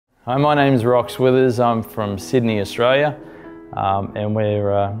Hi, my name's Rox Withers. I'm from Sydney, Australia, and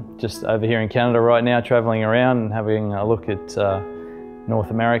we're just over here in Canada right now, travelling around and having a look at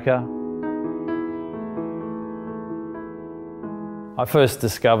North America. I first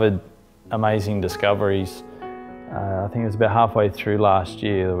discovered Amazing Discoveries, I think it was about halfway through last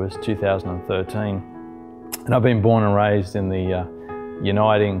year. It was 2013, and I've been born and raised in the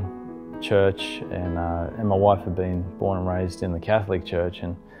Uniting Church, and my wife had been born and raised in the Catholic Church,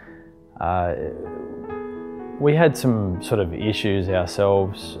 and we had some sort of issues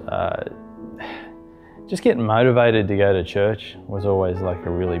ourselves. Just getting motivated to go to church was always like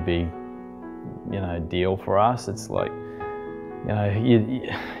a really big, deal for us. It's like,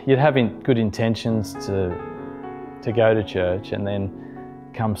 you'd have good intentions to go to church, and then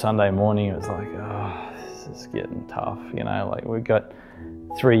come Sunday morning, it was like, oh, this is getting tough. Like we've got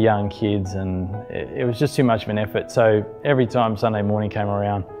 3 young kids, and it was just too much of an effort. So every time Sunday morning came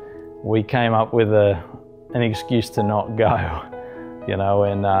around, we came up with an excuse to not go,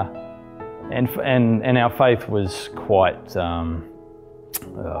 and our faith was quite, I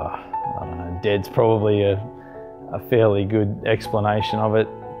don't know, dead's probably a fairly good explanation of it.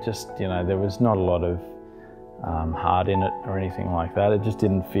 Just, there was not a lot of heart in it or anything like that. It just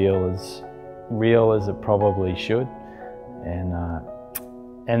didn't feel as real as it probably should.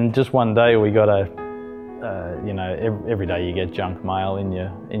 And just one day we got every day you get junk mail in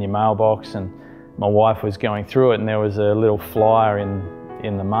your mailbox, and my wife was going through it, and there was a little flyer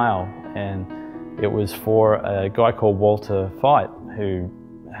in the mail, and it was for a guy called Walter Fite, who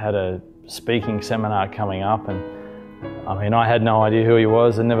had a speaking seminar coming up, and I had no idea who he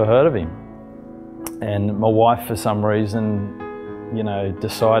was. I'd never heard of him. And my wife, for some reason,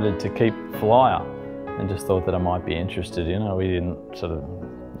 decided to keep the flyer, and just thought that I might be interested. We didn't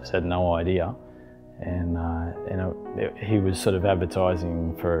just had no idea. And he was sort of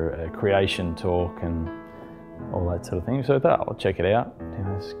advertising for a creation talk and all that sort of thing. So I thought, I'll check it out,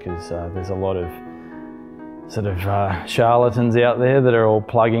 because there's a lot of charlatans out there that are all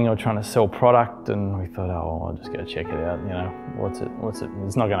plugging or trying to sell product. And we thought, oh, I'll just go check it out. What's it?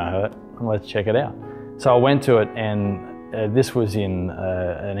 It's not going to hurt. Let's check it out. So I went to it, and this was in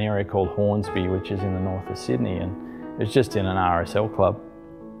an area called Hornsby, which is in the north of Sydney, and it was just in an RSL club.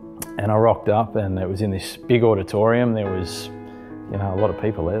 And I rocked up, and it was in this big auditorium. There was, a lot of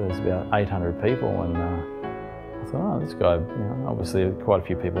people there. There's about 800 people, and I thought, oh, this guy, obviously quite a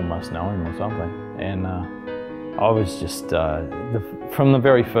few people must know him or something. And I was just, from the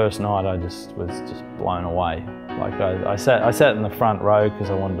very first night, I was just blown away. Like I sat in the front row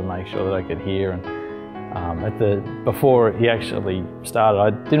because I wanted to make sure that I could hear. And before he actually started, I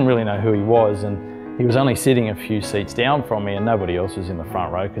didn't really know who he was, and he was only sitting a few seats down from me, and nobody else was in the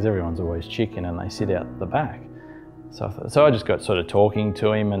front row because everyone's always chicken and they sit out the back. So I just got sort of talking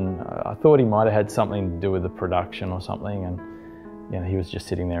to him, and I thought he might have had something to do with the production or something, and he was just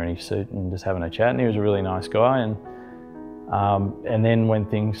sitting there in his suit and just having a chat, and he was a really nice guy. And then when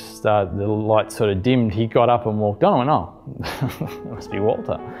things started, the lights sort of dimmed, he got up and walked on. I went, oh, it must be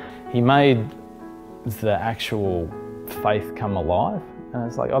Walter. He made the actual faith come alive, and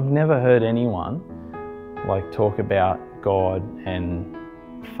it's like, I've never heard anyone talk about God and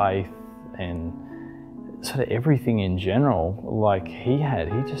faith and sort of everything in general like he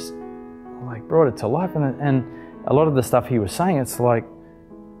had. He just brought it to life, and a lot of the stuff he was saying, it's like,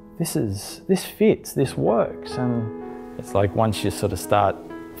 this fits, this works. And it's like, once you sort of start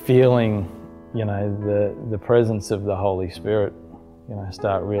feeling, the presence of the Holy Spirit,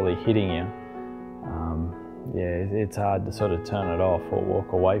 start really hitting you, it's hard to sort of turn it off or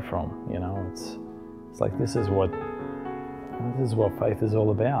walk away from. It's like, this is what faith is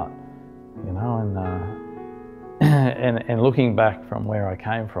all about, and looking back from where I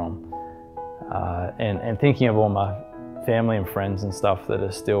came from, and thinking of all my family and friends and stuff that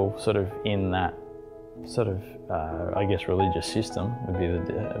are still sort of in that sort of, I guess, religious system would be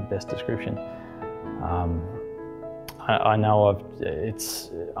the best description. I know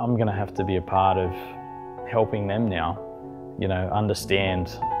I'm going to have to be a part of helping them now, understand,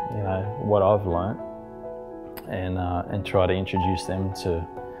 what I've learnt, and try to introduce them to,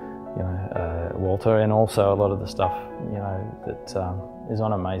 Walter, and also a lot of the stuff, that is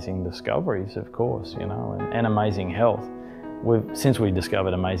on Amazing Discoveries, of course, and Amazing Health. Since we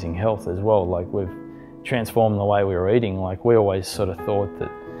discovered Amazing Health as well, we've transformed the way we were eating. We always sort of thought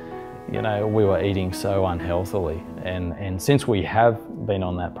that, we were eating so unhealthily, and since we have been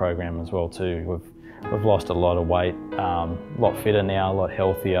on that program as well too, we've lost a lot of weight, a lot fitter now, a lot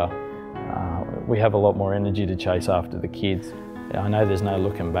healthier. We have a lot more energy to chase after the kids. I know there's no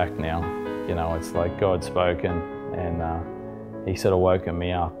looking back now. It's like God spoke, and he sort of woken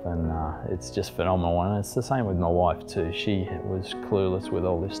me up, and it's just phenomenal. And it's the same with my wife too. She was clueless with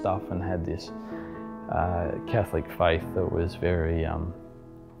all this stuff and had this Catholic faith that was very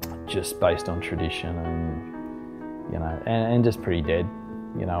just based on tradition, and you know, and just pretty dead.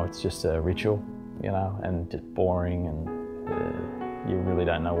 You know, it's just a ritual, you know, and just boring, and you really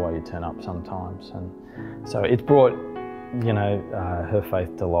don't know why you turn up sometimes. And so it's brought, you know, her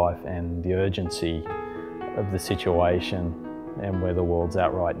faith to life, and the urgency of the situation and where the world's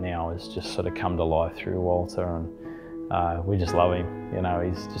at right now has just sort of come to life through Walter, and we just love him. You know,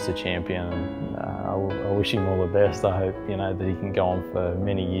 he's just a champion, and I wish him all the best. I hope, you know, that he can go on for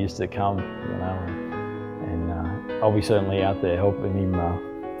many years to come, you know, and I'll be certainly out there helping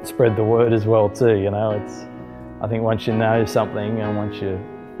him spread the word as well too. You know, it's, I think once you know something and once you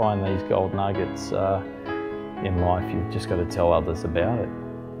find these gold nuggets in life, you've just got to tell others about it,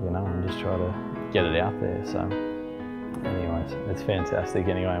 you know, and just try to get it out there. So anyways, it's fantastic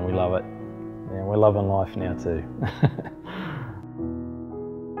anyway, and we love it. Yeah, we're loving life now too.